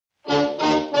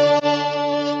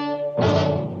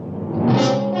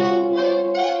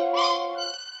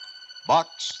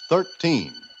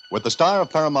13, with the star of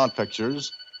Paramount Pictures,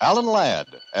 Alan Ladd,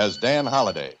 as Dan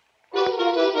Holliday.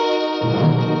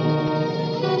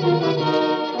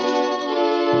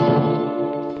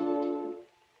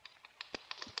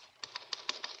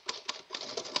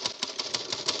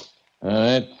 All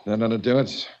right, that ought to do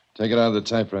it. Take it out of the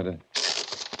typewriter.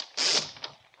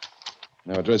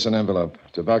 Now address an envelope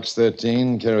to Box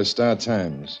 13, care of Star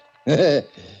Times. You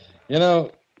know,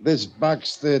 this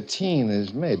Box 13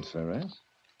 is made for us.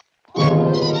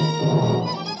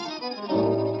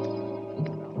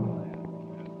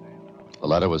 The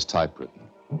letter was typewritten.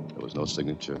 There was no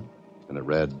signature, and it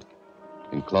read,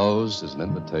 "Enclosed is an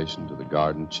invitation to the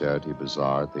Garden Charity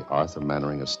Bazaar at the Arthur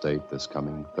Mannering Estate this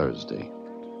coming Thursday.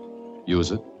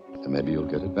 Use it, and maybe you'll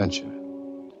get adventure.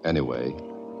 Anyway,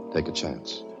 take a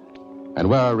chance. And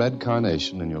wear a red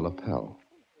carnation in your lapel."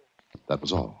 That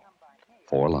was all.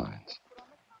 4 lines.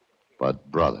 But,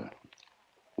 brother,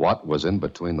 what was in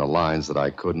between the lines that I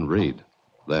couldn't read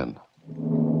then?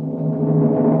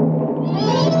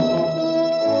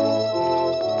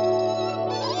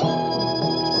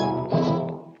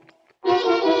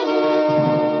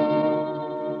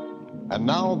 And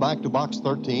now back to Box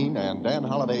 13 and Dan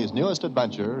Holliday's newest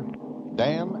adventure,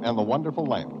 Dan and the Wonderful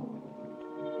Lamp.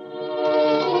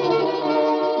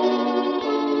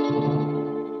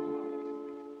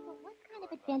 What kind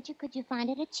of adventure could you find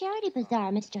at a charity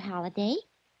bazaar, Mr. Holliday?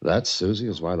 That, Susie,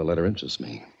 is why the letter interests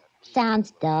me.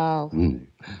 Sounds dull.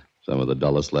 Some of the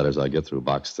dullest letters I get through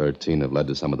Box 13 have led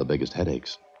to some of the biggest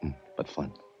headaches. But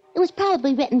fun. It was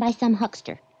probably written by some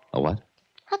huckster. A what?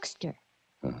 Huckster.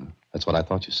 Uh-huh. That's what I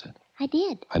thought you said. I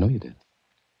did. I know you did.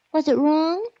 Was it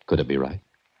wrong? Could it be right?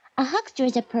 A huckster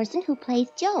is a person who plays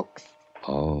jokes.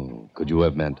 Oh, could you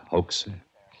have meant hoaxer?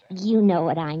 You know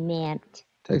what I meant.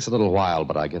 Takes a little while,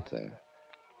 but I get there.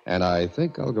 And I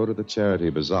think I'll go to the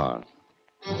charity bazaar.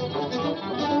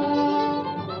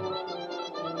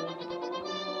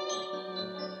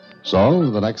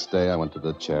 So, the next day I went to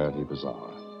the charity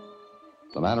bazaar.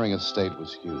 The Mannering estate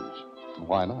was huge.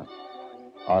 Why not?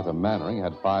 Arthur Mannering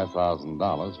had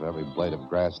 $5,000 for every blade of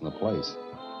grass in the place.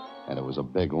 And it was a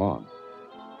big lawn.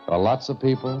 There were lots of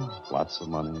people, lots of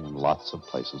money, and lots of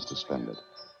places to spend it.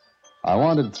 I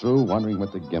wandered through wondering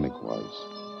what the gimmick was,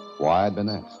 why I'd been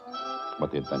asked, what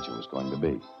the adventure was going to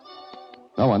be.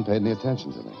 No one paid any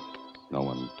attention to me. No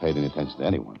one paid any attention to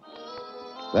anyone.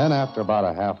 Then, after about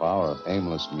a half hour of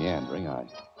aimless meandering, I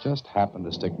just happened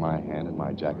to stick my hand in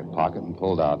my jacket pocket and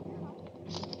pulled out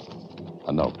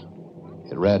a note.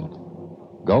 It read,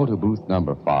 "Go to booth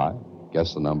number 5,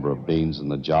 guess the number of beans in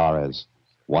the jar as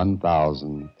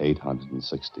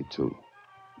 1,862.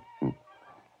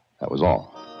 That was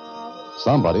all.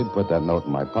 Somebody'd put that note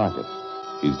in my pocket.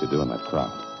 Easy to do in that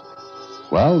crowd.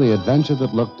 Well, the adventure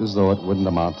that looked as though it wouldn't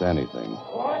amount to anything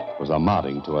was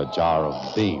amounting to a jar of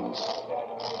beans.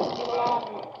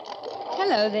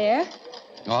 Hello there.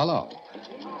 Oh, hello.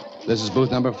 This is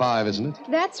booth number 5, isn't it?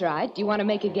 That's right. Do you want to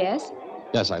make a guess?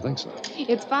 Yes, I think so.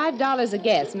 It's $5 a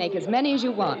guess. Make as many as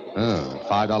you want.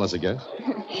 $5 a guess?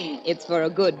 It's for a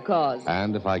good cause.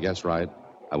 And if I guess right,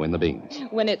 I win the beans.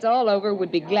 When it's all over,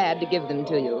 we'd be glad to give them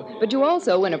to you. But you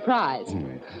also win a prize.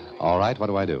 All right, what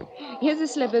do I do? Here's a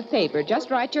slip of paper. Just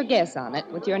write your guess on it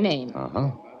with your name.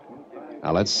 Uh-huh.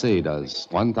 Now, let's see. Does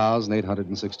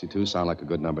 1,862 sound like a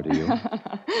good number to you?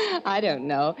 I don't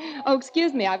know. Oh,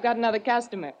 excuse me. I've got another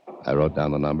customer. I wrote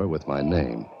down the number with my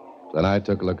name. Then I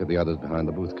took a look at the others behind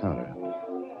the booth counter.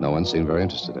 No one seemed very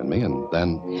interested in me, and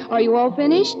then... Are you all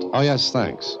finished? Oh, yes,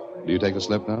 thanks. Do you take the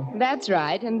slip now? That's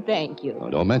right, and thank you. Oh,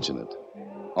 don't mention it.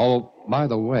 Oh, by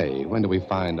the way, when do we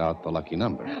find out the lucky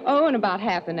number? Oh, in about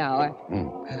half an hour.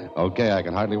 Okay, I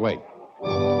can hardly wait.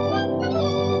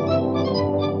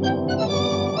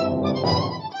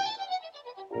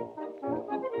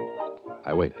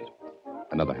 I waited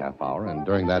another half hour, and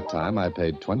during that time I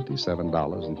paid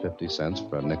 $27.50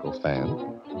 for a nickel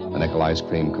fan, a nickel ice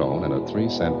cream cone, and a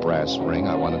 3-cent brass ring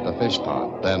I won at the fish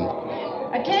pond. Then...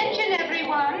 Attention,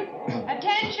 everyone.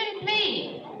 Attention,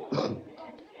 please.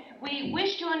 We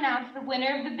wish to announce the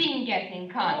winner of the bean guessing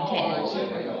contest.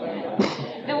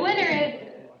 The winner is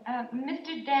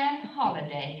Mr. Dan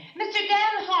Holliday. Mr.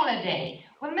 Dan Holliday.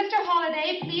 Will Mr.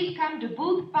 Holliday please come to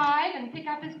booth 5 and pick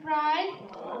up his prize?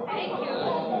 Thank you.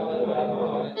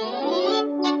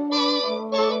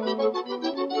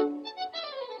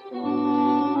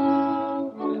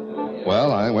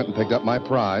 Well, I went and picked up my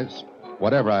prize.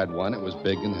 Whatever I'd won, it was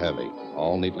big and heavy,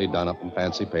 all neatly done up in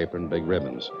fancy paper and big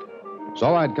ribbons.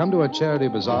 So I'd come to a charity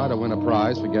bazaar to win a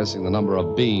prize for guessing the number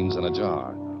of beans in a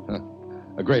jar.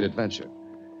 A great adventure.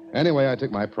 Anyway, I took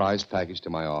my prize package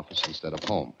to my office instead of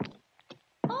home.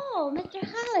 Oh, Mr.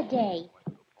 Holliday.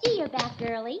 Gee, you're back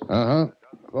early. Uh-huh.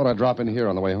 Thought I'd drop in here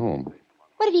on the way home.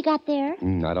 What have you got there?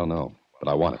 I don't know, but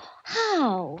I want it.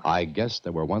 How? I guess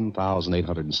there were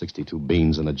 1,862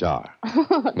 beans in a jar.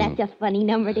 Oh, that's a funny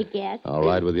number to guess. I'll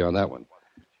ride with you on that one.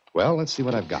 Well, let's see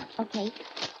what I've got. Okay.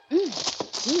 Gee,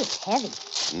 it's heavy.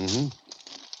 Mm-hmm.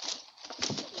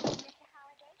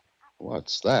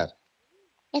 What's that?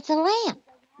 It's a lamp.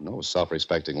 No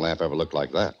self-respecting lamp ever looked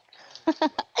like that.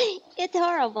 It's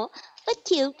horrible, but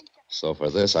cute. So for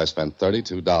this, I spent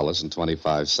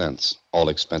 $32.25, all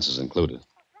expenses included.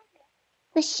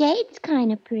 The shade's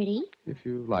kind of pretty. If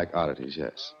you like oddities,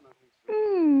 yes.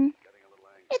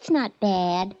 It's not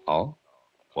bad. Oh?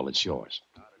 Well, it's yours.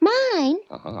 Mine?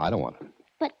 Uh-huh, I don't want it.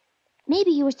 But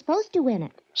maybe you were supposed to win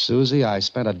it. Susie, I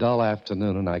spent a dull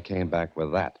afternoon and I came back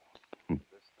with that.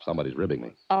 Somebody's ribbing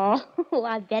me. Oh,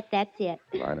 I bet that's it.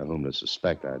 If I knew whom to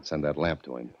suspect, I'd send that lamp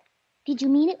to him. Did you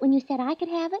mean it when you said I could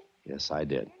have it? Yes, I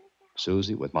did.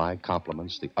 Susie, with my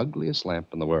compliments, the ugliest lamp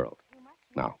in the world.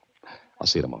 Now, I'll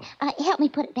see you tomorrow. Help me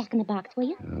put it back in the box, will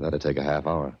you? That'd take a half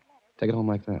hour. Take it home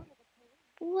like that.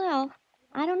 Well,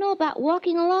 I don't know about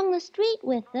walking along the street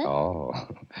with it. Oh,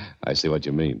 I see what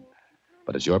you mean.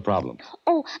 But it's your problem.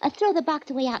 Oh, throw the box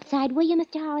away outside, will you,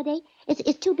 Mr. Holliday?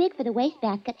 It's too big for the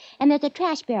wastebasket, and there's a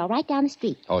trash barrel right down the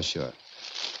street. Oh, sure.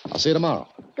 I'll see you tomorrow.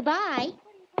 Goodbye.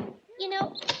 You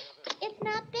know, it's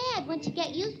not bad once you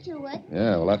get used to it.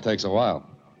 Yeah, well, that takes a while.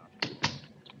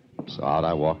 So out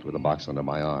I walked with the box under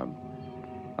my arm.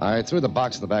 I threw the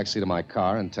box in the back seat of my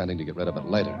car, intending to get rid of it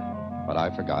later. But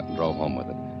I forgot and drove home with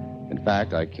it. In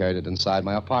fact, I carried it inside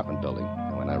my apartment building.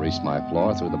 And when I reached my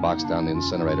floor, I threw the box down the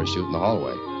incinerator chute in the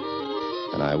hallway.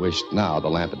 And I wished now the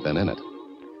lamp had been in it.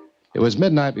 It was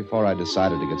midnight before I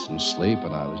decided to get some sleep,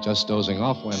 and I was just dozing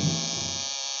off when...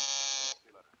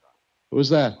 Who's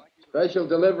that? Special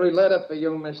delivery letter for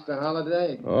you, Mr.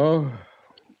 Holliday. Oh,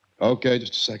 okay,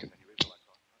 just a second.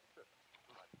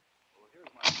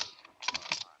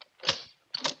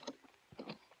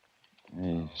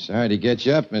 Hey, sorry to get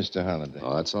you up, Mr. Holliday.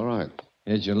 Oh, that's all right.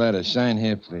 Here's your letter. Sign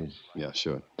here, please. Yeah,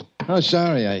 sure. Oh,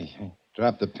 sorry, I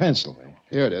dropped the pencil.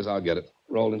 Here it is. I'll get it.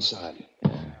 Roll inside.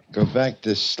 Go back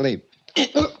to sleep,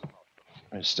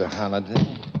 Mr.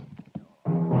 Holliday.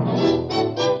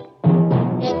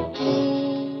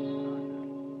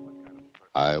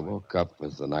 I woke up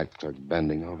with the night clerk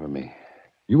bending over me.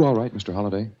 You all right, Mr.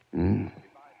 Holliday?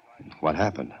 What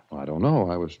happened? I don't know.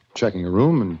 I was checking a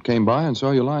room and came by and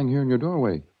saw you lying here in your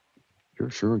doorway.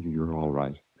 You're sure you're all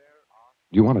right? Do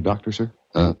you want a doctor, sir?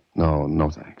 No,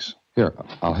 thanks. Here,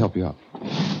 I'll help you up.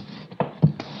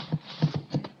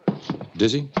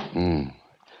 Dizzy?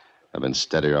 I've been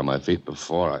steadier on my feet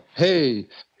before. Hey,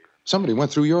 somebody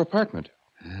went through your apartment.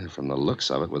 From the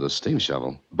looks of it, with a steam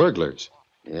shovel. Burglars.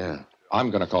 Yeah. I'm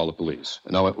going to call the police.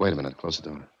 No, wait a minute. Close the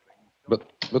door.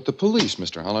 But the police,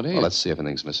 Mr. Holliday. Well, let's see if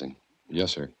anything's missing.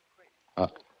 Yes, sir.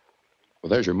 Well,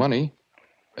 there's your money.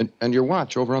 And your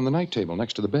watch over on the night table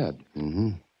next to the bed.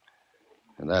 Mm-hmm.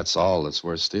 And that's all that's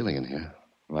worth stealing in here.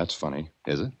 Well, that's funny.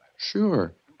 Is it?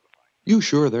 Sure. You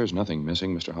sure there's nothing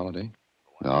missing, Mr. Holliday?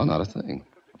 No, not a thing.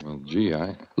 Well, gee,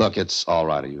 Look, it's all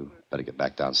right. You better get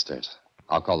back downstairs.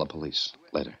 I'll call the police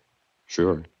later.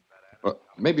 Sure. Well,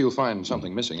 maybe you'll find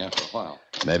something missing after a while.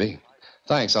 Maybe.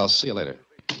 Thanks. I'll see you later.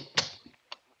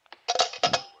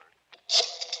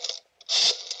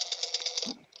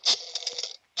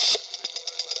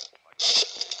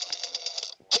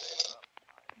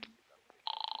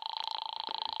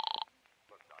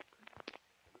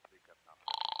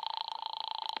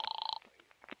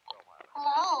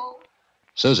 Hello?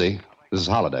 Susie, this is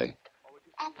Holiday.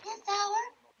 At this hour?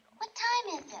 What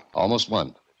time is it? Almost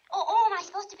 1. Oh, am I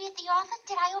supposed to be at the office?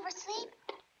 Did I oversleep?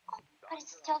 Oh, but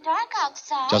it's still dark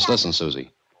outside. Just listen,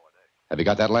 Susie. Have you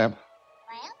got that lamp?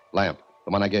 Lamp? Lamp.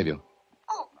 The one I gave you.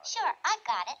 Oh, sure, I've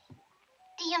got it.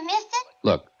 Do you miss it?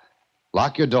 Look,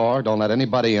 lock your door. Don't let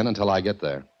anybody in until I get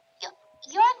there.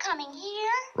 You're coming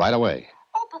here? Right away.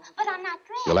 Oh, but I'm not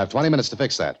dressed. You'll have 20 minutes to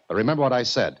fix that. But remember what I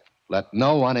said. Let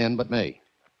no one in but me.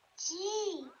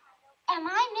 Gee, am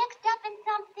I mixed up in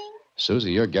something?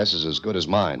 Susie, your guess is as good as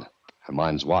mine. And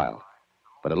mine's wild.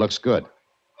 But it looks good.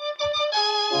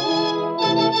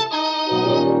 Mr.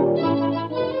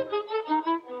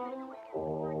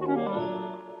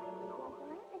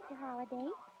 Holliday?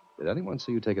 Did anyone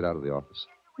see you take it out of the office?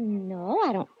 No,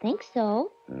 I don't think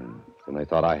so. Then they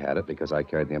thought I had it because I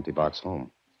carried the empty box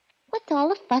home. What's all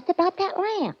the fuss about that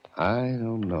lamp? I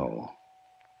don't know.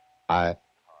 I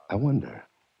wonder.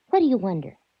 What do you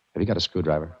wonder? Have you got a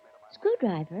screwdriver?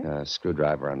 Screwdriver? A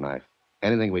screwdriver or a knife.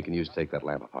 Anything we can use to take that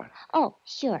lamp apart. Oh,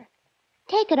 sure.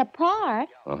 Take it apart?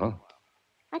 Uh-huh.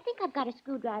 I think I've got a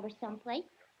screwdriver someplace.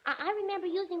 I remember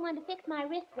using one to fix my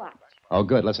wristwatch. Oh,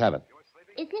 good. Let's have it.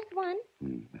 Is this one?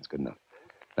 That's good enough.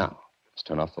 Now, let's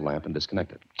turn off the lamp and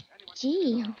disconnect it.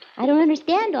 Gee, I don't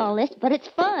understand all this, but it's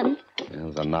fun.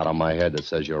 There's a knot on my head that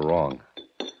says you're wrong.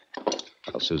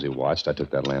 While Susie watched, I took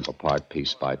that lamp apart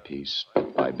piece by piece,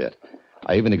 bit by bit.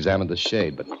 I even examined the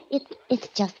shade, but... It's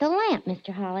just a lamp,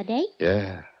 Mr. Holliday.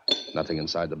 Yeah. Nothing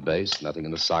inside the base, nothing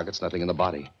in the sockets, nothing in the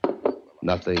body.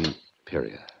 Nothing,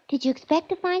 period. Did you expect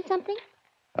to find something?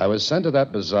 I was sent to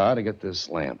that bazaar to get this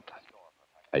lamp.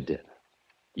 I did.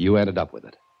 You ended up with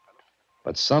it.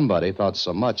 But somebody thought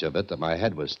so much of it that my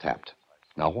head was tapped.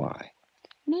 Now, why?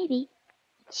 Maybe.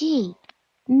 Gee,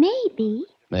 maybe.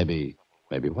 Maybe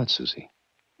what, Susie?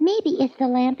 Maybe it's the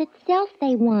lamp itself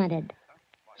they wanted.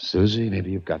 Susie,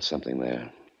 maybe you've got something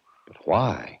there. But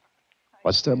why?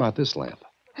 What's there about this lamp?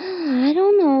 I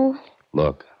don't know.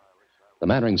 Look, the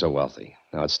Mannerings are wealthy.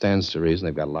 Now, it stands to reason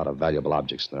they've got a lot of valuable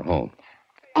objects in their home.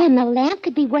 And the lamp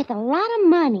could be worth a lot of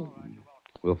money.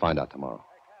 We'll find out tomorrow.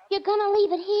 You're going to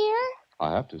leave it here?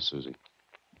 I have to, Susie.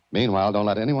 Meanwhile, don't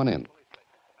let anyone in.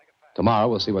 Tomorrow,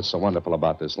 we'll see what's so wonderful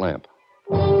about this lamp.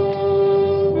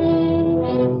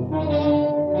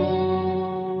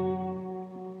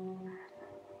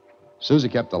 Susie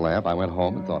kept the lamp. I went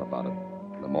home and thought about it.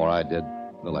 The more I did,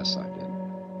 the less I did.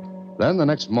 Then the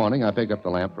next morning, I picked up the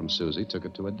lamp from Susie, took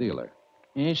it to a dealer.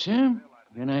 Yes, sir?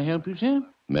 Can I help you, sir?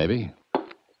 Maybe.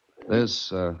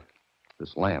 This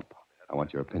lamp. I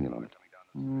want your opinion on it.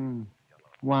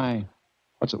 Why?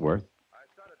 What's it worth?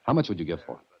 How much would you give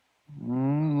for it?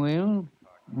 Well,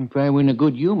 if I were in a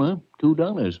good humor,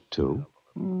 $2. Two?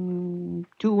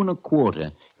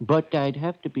 2.25. But I'd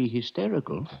have to be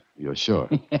hysterical. You're sure?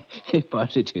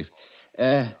 Positive.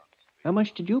 How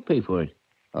much did you pay for it?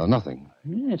 Nothing.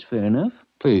 That's fair enough.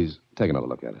 Please, take another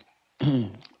look at it.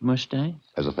 Must I?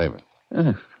 As a favor.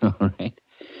 All right.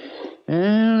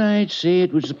 Well, I'd say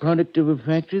it was the product of a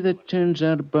factory that turns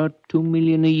out about $2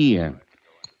 million a year.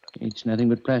 It's nothing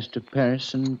but plaster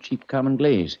Paris and cheap common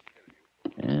glaze.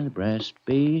 And the brass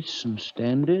base and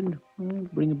standard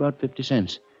bring about 50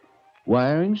 cents.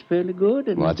 Wiring's fairly good.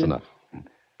 And Well, that's enough.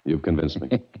 You've convinced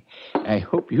me. I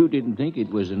hope you didn't think it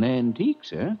was an antique,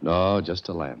 sir. No, just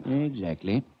a lamp.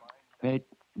 Exactly. Do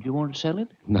you want to sell it?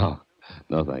 No,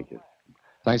 thank you.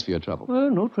 Thanks for your trouble. Well,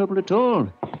 no trouble at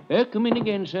all. Come in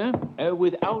again, sir.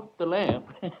 Without the lamp.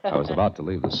 I was about to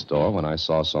leave the store when I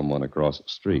saw someone across the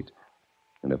street.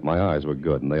 And if my eyes were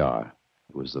good, and they are,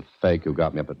 it was the fake who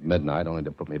got me up at midnight only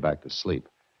to put me back to sleep.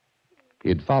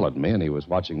 He'd followed me, and he was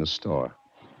watching the store.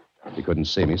 He couldn't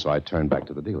see me, so I turned back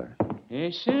to the dealer.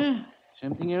 Yes, sir.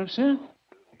 Something else, sir?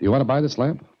 Do you want to buy this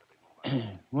lamp?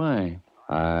 Why?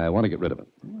 I want to get rid of it.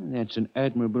 That's an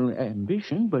admirable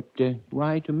ambition, but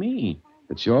why to me?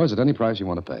 It's yours at any price you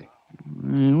want to pay.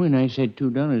 When I said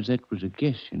 $2, that was a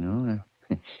guess, you know.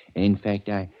 In fact,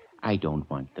 I don't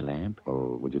want the lamp.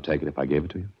 Oh, would you take it if I gave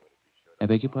it to you? I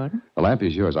beg your pardon? The lamp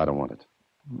is yours. I don't want it.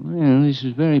 Well, this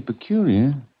is very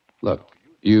peculiar. Look,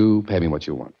 you pay me what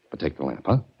you want, but take the lamp,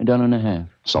 huh? $1.50.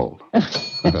 Sold.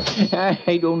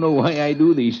 I don't know why I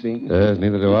do these things. Yes,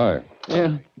 neither do I.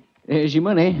 Well, there's your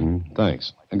money.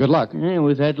 Thanks. And good luck. Yeah,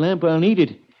 with that lamp, I'll need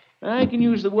it. I can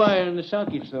use the wire and the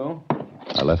sockets, though.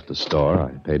 I left the store.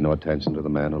 I paid no attention to the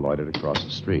man who loitered across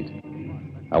the street.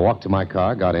 I walked to my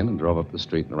car, got in, and drove up the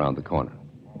street and around the corner.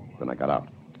 Then I got out.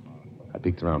 I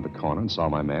peeked around the corner and saw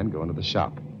my man go into the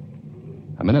shop.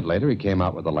 A minute later, he came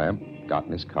out with the lamp, got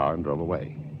in his car, and drove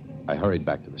away. I hurried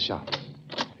back to the shop.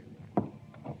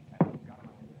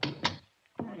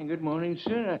 Good morning,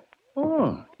 sir.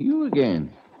 Oh, you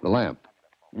again. The lamp.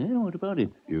 Yeah, what about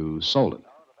it? You sold it.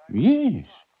 Yes.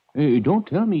 Don't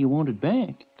tell me you want it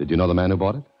back. Did you know the man who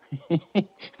bought it?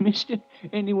 Mister,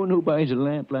 anyone who buys a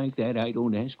lamp like that, I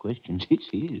don't ask questions. It's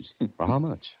his. For how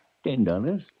much?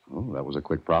 $10. Oh, that was a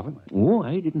quick profit. Oh,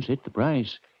 I didn't set the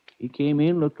price. He came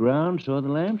in, looked around, saw the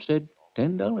lamp, said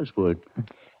 $10 for it.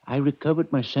 I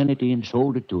recovered my sanity and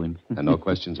sold it to him. And no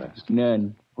questions asked?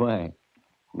 None. Why?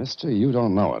 Mister, you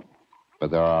don't know it.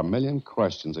 But there are a million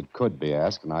questions that could be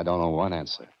asked, and I don't know one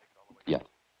answer. Yet.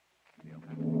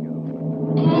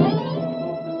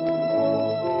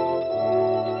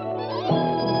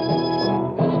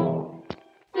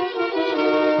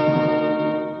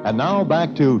 And now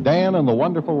back to Dan and the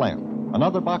Wonderful Lamp,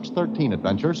 another Box 13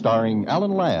 adventure starring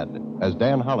Alan Ladd as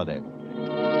Dan Holliday.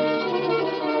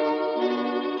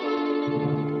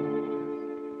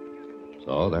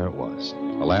 So there it was.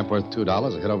 A lamp worth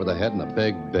 $2, a hit over the head, and a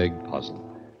big, big puzzle.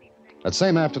 That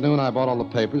same afternoon, I bought all the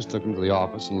papers, took them to the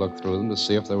office, and looked through them to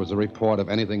see if there was a report of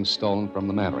anything stolen from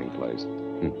the Mannering place.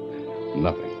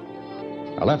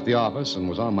 Nothing. I left the office and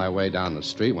was on my way down the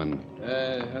street when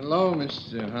Hello,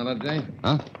 Mr. Holliday.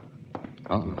 Huh?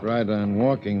 Oh. Right on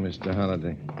walking, Mr.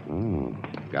 Holliday. Oh.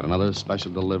 Got another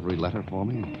special delivery letter for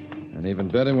me? An even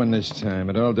better one this time.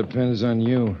 It all depends on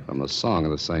you. From the song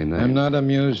of the same name. I'm not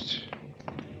amused.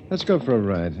 Let's go for a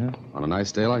ride, huh? On a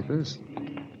nice day like this?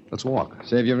 Let's walk.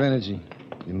 Save your energy.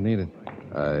 You'll need it.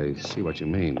 I see what you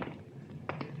mean.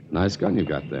 Nice gun you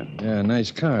got there. Yeah,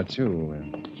 nice car, too.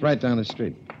 It's right down the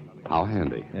street. How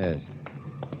handy. Yes,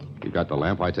 You got the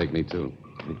lamp, I take me too.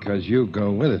 because you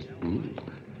go with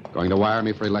it. Going to wire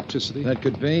me for electricity? That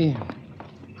could be.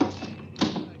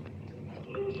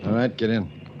 All right, get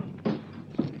in.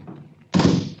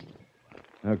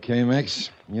 Okay, Max.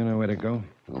 You know where to go.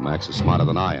 Well, Max is smarter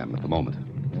than I am at the moment.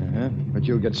 Uh-huh. But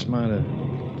you'll get smarter.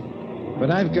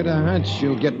 But I've got a hunch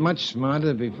you'll get much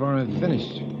smarter before I'm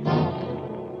finished.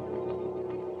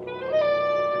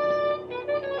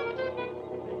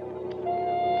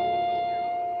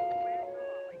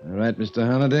 All right, Mr.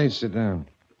 Holliday, sit down.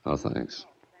 Oh, thanks.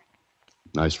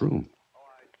 Nice room.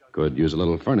 Could use a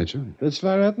little furniture. This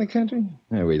far out in the country?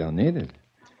 Yeah, we don't need it.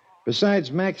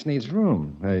 Besides, Max needs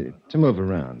room to move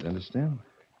around, understand?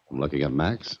 I'm looking at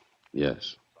Max.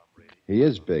 Yes. He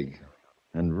is big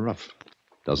and rough.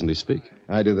 Doesn't he speak?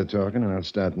 I do the talking, and I'll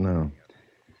start now.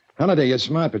 Holliday, you're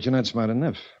smart, but you're not smart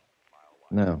enough.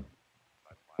 Now,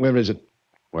 where is it?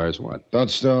 Where's what? Don't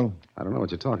stall. I don't know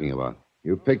what you're talking about.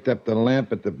 You picked up the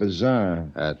lamp at the bazaar.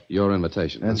 At your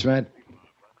invitation. That's huh? right.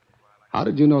 How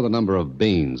did you know the number of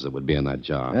beans that would be in that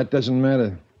jar? That doesn't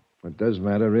matter. What does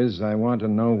matter is I want to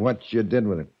know what you did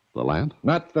with it. The lamp?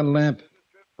 Not the lamp.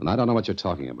 Then I don't know what you're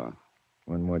talking about.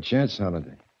 One more chance,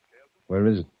 Holliday. Where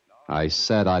is it? I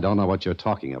said I don't know what you're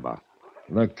talking about.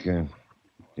 Look, you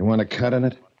want a cut on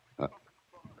it?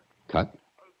 Cut?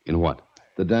 In what?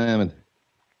 The diamond.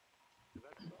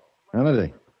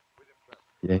 Holliday,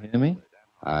 you hear me?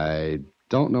 I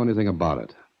don't know anything about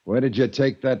it. Where did you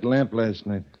take that lamp last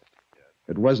night?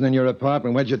 It wasn't in your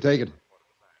apartment. Where'd you take it?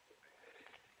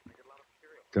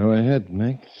 Go ahead,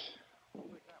 Max.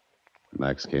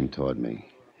 Max came toward me.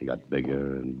 He got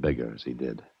bigger and bigger as he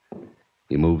did.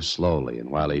 He moved slowly, and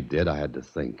while he did, I had to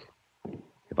think.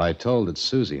 If I told that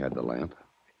Susie had the lamp,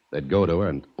 they'd go to her,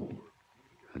 and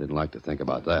I didn't like to think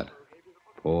about that.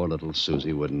 Poor little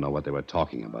Susie wouldn't know what they were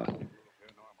talking about.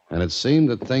 And it seemed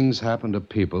that things happened to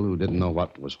people who didn't know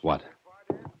what was what.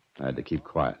 I had to keep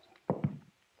quiet.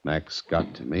 Max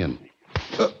got to me, and...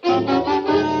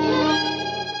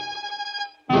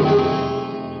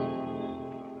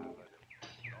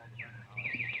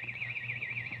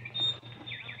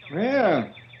 Well,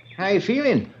 how you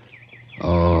feeling?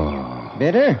 Oh.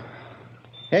 Better?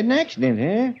 Had an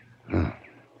accident, huh?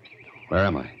 Where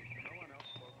am I?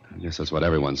 I guess that's what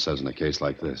everyone says in a case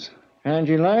like this. Found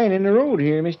you lying in the road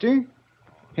here, mister.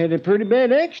 Had a pretty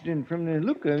bad accident from the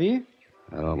look of you.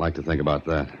 I don't like to think about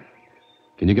that.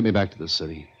 Can you get me back to the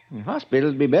city? The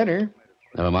hospital'd be better.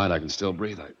 Never mind, I can still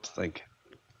breathe, I think.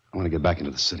 I want to get back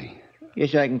into the city.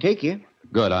 Guess I can take you.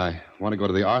 Good, I want to go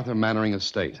to the Arthur Mannering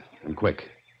estate, and quick.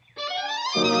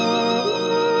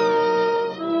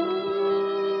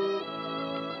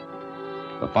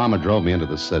 The farmer drove me into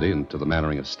the city and to the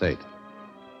Mannering estate.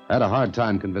 I had a hard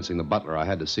time convincing the butler I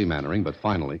had to see Mannering, but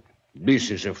finally...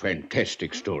 This is a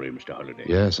fantastic story, Mr. Holliday.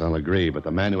 Yes, I'll agree, but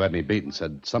the man who had me beaten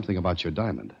said something about your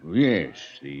diamond. Yes,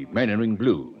 the Mannering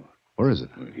Blue. Where is it?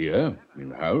 Here, in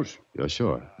the house. You're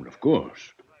sure? Well, of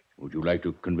course. Would you like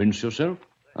to convince yourself?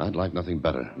 I'd like nothing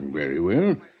better. Very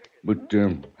well. But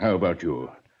how about you?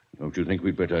 Don't you think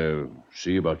we'd better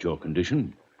see about your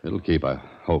condition? It'll keep, I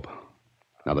hope.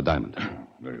 Now, the diamond.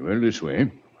 Very well, this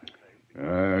way.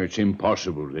 It's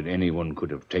impossible that anyone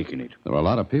could have taken it. There were a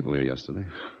lot of people here yesterday.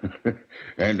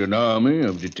 And an army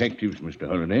of detectives, Mr.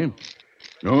 Holliday.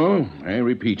 No, I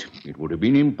repeat, it would have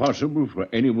been impossible for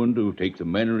anyone to take the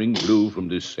Mannering Blue from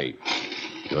this safe.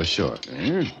 You're sure?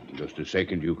 Just a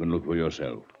second, you can look for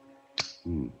yourself.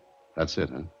 That's it,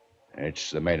 huh?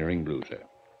 That's the Mannering Blue, sir.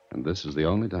 And this is the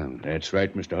only diamond. That's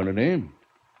right, Mr. Holliday.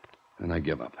 And I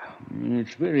give up.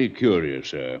 It's very curious,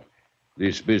 sir.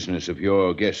 This business of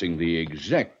your guessing the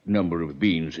exact number of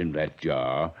beans in that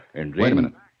jar, and then... Wait a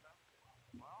minute.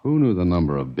 Who knew the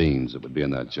number of beans that would be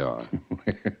in that jar?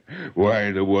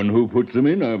 Why, the one who put them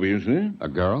in, obviously. A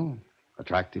girl?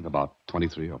 Attractive, about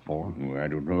 23 or 4? I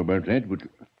don't know about that, but...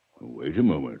 Wait a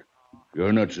moment.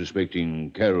 You're not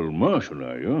suspecting Carol Marshall,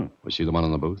 are you? Was she the one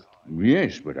in the booth?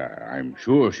 Yes, but I'm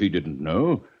sure she didn't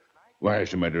know. Why,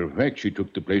 as a matter of fact, she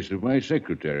took the place of my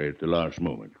secretary at the last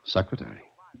moment. Secretary?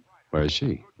 Where is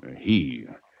she?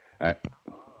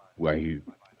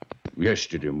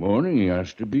 Yesterday morning he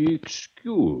asked to be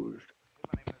excused.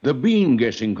 The bean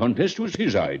guessing contest was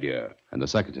his idea. And the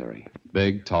secretary?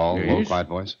 Big, tall, Yes. low, quiet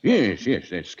voice? Yes,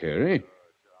 that's scary.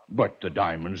 But the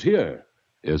diamond's here.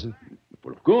 Is it?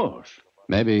 Well, of course.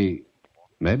 Maybe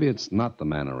it's not the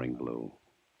Mannering Blue.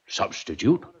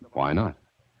 Substitute? Why not?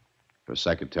 Your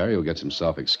secretary, who gets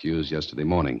himself excused yesterday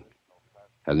morning,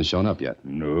 hasn't shown up yet.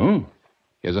 No.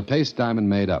 He has a paste diamond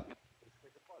made up.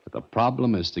 But the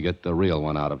problem is to get the real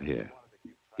one out of here.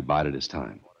 He bided his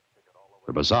time.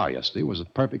 The bazaar yesterday was a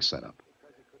perfect setup.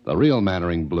 The real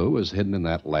Mannering Blue is hidden in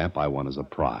that lamp I won as a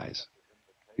prize.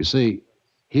 You see,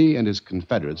 he and his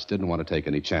confederates didn't want to take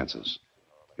any chances.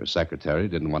 Your secretary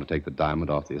didn't want to take the diamond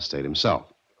off the estate himself.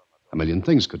 A million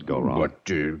things could go wrong.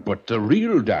 But the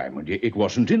real diamond, it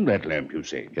wasn't in that lamp, you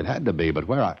say? It had to be, but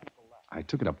where I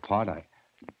took it apart,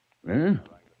 Eh?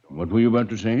 What were you about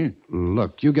to say?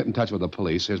 Look, you get in touch with the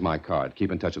police. Here's my card.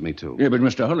 Keep in touch with me, too. Yeah, but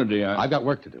Mr. Holliday, I've got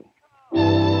work to do.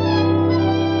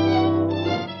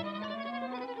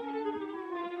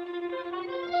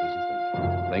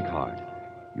 Susie, think hard.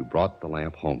 You brought the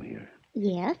lamp home here.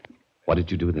 Yes. What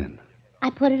did you do then? I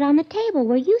put it on the table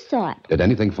where you saw it. Did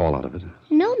anything fall out of it?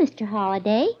 No, Mr.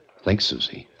 Holliday. Think,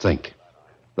 Susie. Think.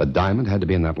 The diamond had to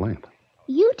be in that lamp.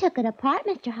 You took it apart,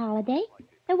 Mr. Holliday.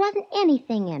 There wasn't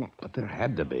anything in it. But there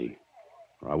had to be,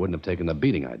 or I wouldn't have taken the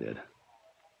beating I did.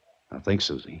 Now think,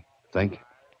 Susie. Think.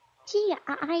 Gee,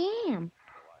 I am.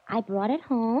 I brought it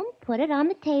home, put it on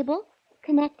the table,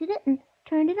 connected it, and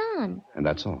turned it on. And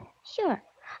that's all. Sure.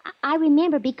 I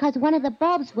remember because one of the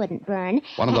bulbs wouldn't burn.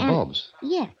 One of the bulbs?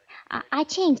 Yes. I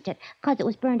changed it because it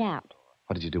was burned out.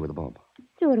 What did you do with the bulb?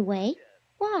 Threw it away.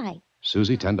 Why?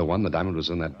 Susie, 10-1, the diamond was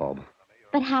in that bulb.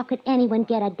 But how could anyone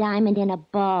get a diamond in a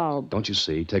bulb? Don't you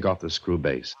see? Take off the screw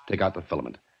base. Take out the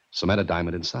filament. Cement a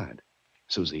diamond inside.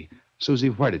 Susie,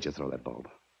 where did you throw that bulb?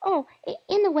 Oh,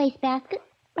 in the wastebasket.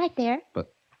 Right there.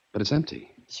 But it's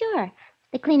empty. Sure.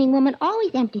 The cleaning woman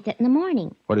always empties it in the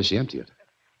morning. Where does she empty it?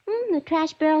 The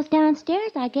trash barrel's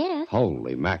downstairs, I guess.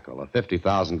 Holy mackerel. A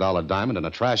 $50,000 diamond in a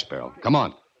trash barrel. Come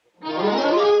on.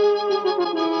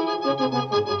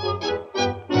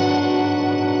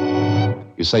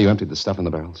 You say you emptied the stuff in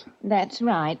the barrels? That's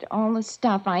right. All the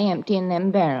stuff I empty in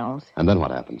them barrels. And then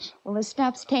what happens? Well, the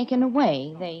stuff's taken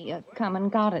away. They come and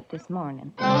got it this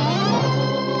morning.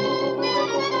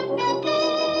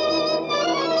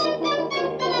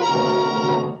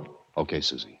 Okay,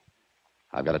 Susie.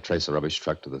 I've got to trace the rubbish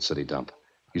truck to the city dump.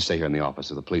 You stay here in the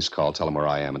office. If the police call, tell them where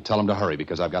I am, and tell them to hurry,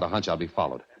 because I've got a hunch I'll be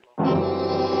followed. Well,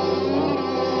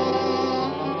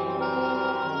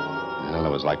 it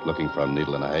was like looking for a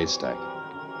needle in a haystack.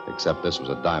 Except this was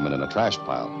a diamond in a trash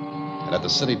pile. And at the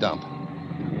city dump.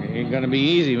 It ain't gonna be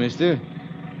easy, mister.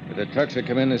 But the trucks that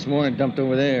come in this morning dumped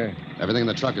over there. Everything in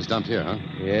the truck is dumped here, huh?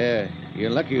 Yeah. You're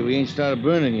lucky we ain't started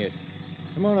burning yet.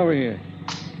 Come on over here.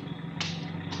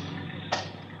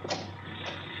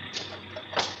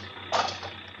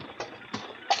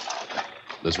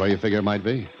 This where you figure it might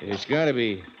be? It's gotta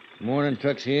be. Morning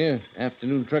truck's here,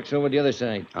 afternoon truck's over the other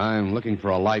side. I'm looking for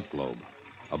a light globe.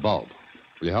 A bulb.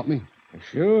 Will you help me?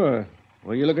 Sure.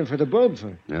 What are you looking for the bulb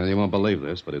for? Now, you won't believe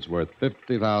this, but it's worth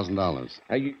 $50,000.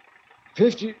 Are you...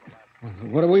 50?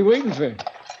 What are we waiting for?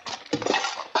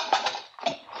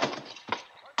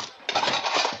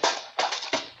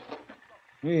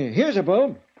 Here's a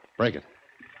bulb. Break it.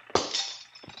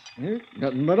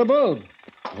 Nothing but a bulb.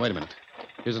 Wait a minute.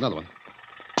 Here's another one.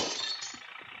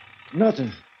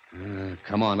 Nothing.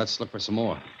 Come on, let's look for some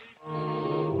more.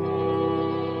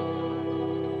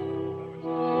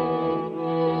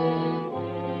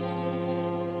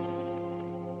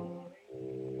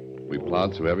 We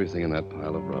plowed through everything in that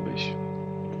pile of rubbish.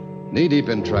 Knee-deep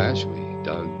in trash, we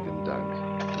dug and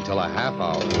dug. Until a half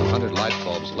hour and 100 light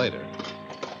bulbs later.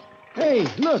 Hey,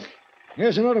 look.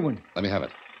 Here's another one. Let me have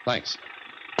it. Thanks.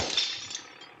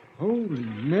 Holy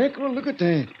mackerel, look at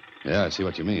that. Yeah, I see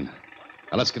what you mean.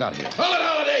 Now, let's get out of here.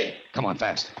 Holiday! Come on,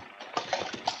 fast.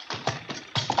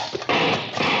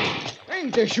 Hey,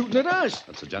 they're shooting at us.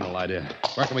 That's the general idea.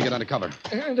 Where can we get under cover?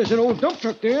 And there's an old dump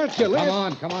truck there to your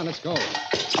left. Come on, let's go.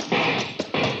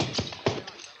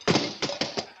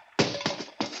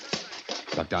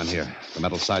 Duck down here. The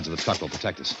metal sides of the truck will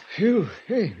protect us. Phew.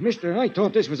 Hey, mister, I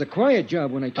thought this was a quiet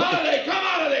job when I took it. Holiday, come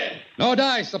out of there! No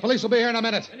dice. The police will be here in a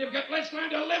minute. And you've got less time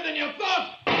to live than you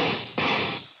thought!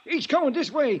 He's coming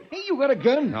this way. Hey, you got a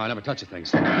gun? No, I never touch a thing.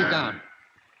 Keep down.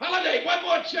 Holiday, one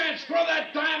more chance. Throw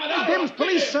that diamond out. Them's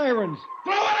police sirens.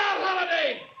 Throw it out,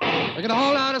 Holiday! We're going to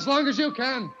hold out as long as you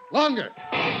can. Longer.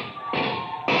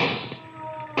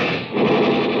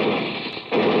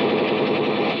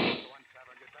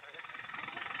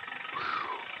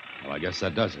 Well, I guess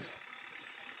that does it.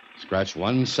 Scratch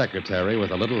one secretary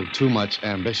with a little too much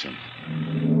ambition.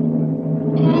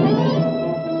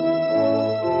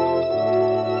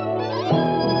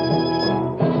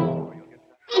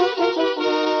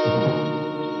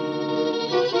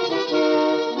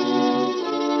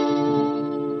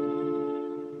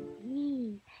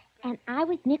 And I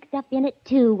was mixed up in it,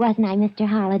 too, wasn't I, Mr.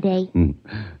 Holliday?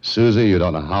 Susie, you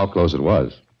don't know how close it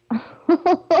was.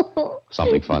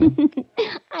 Something funny?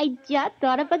 I just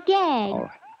thought of a gag. All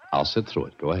right. I'll sit through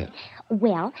it. Go ahead.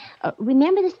 Well,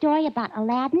 remember the story about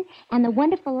Aladdin and the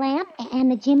wonderful lamp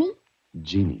and the Jimmy?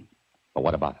 Genie. But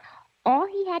what about it? All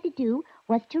he had to do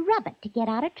was to rub it to get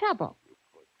out of trouble.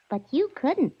 But you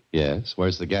couldn't. Yes.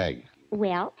 Where's the gag?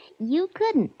 Well, you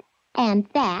couldn't. And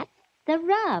that's the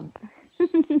rub.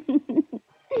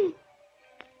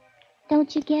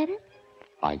 Don't you get it?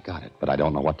 I got it, but I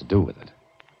don't know what to do with it.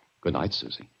 Good night,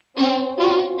 Susie.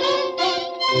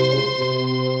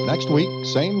 Next week,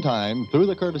 same time, through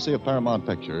the courtesy of Paramount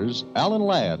Pictures, Alan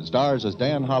Ladd stars as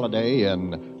Dan Holliday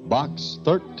in Box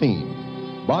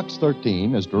 13. Box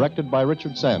 13 is directed by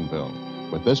Richard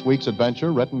Sandville, with this week's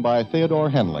adventure written by Theodore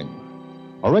Henling.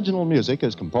 Original music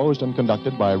is composed and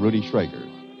conducted by Rudy Schrager.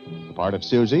 The part of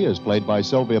Susie is played by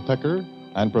Sylvia Picker,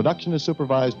 and production is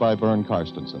supervised by Vern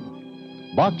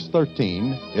Karstensen. Box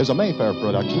 13 is a Mayfair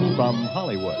production from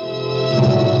Hollywood.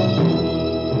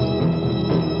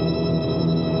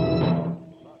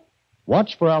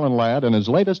 Watch for Alan Ladd in his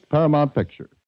latest Paramount picture.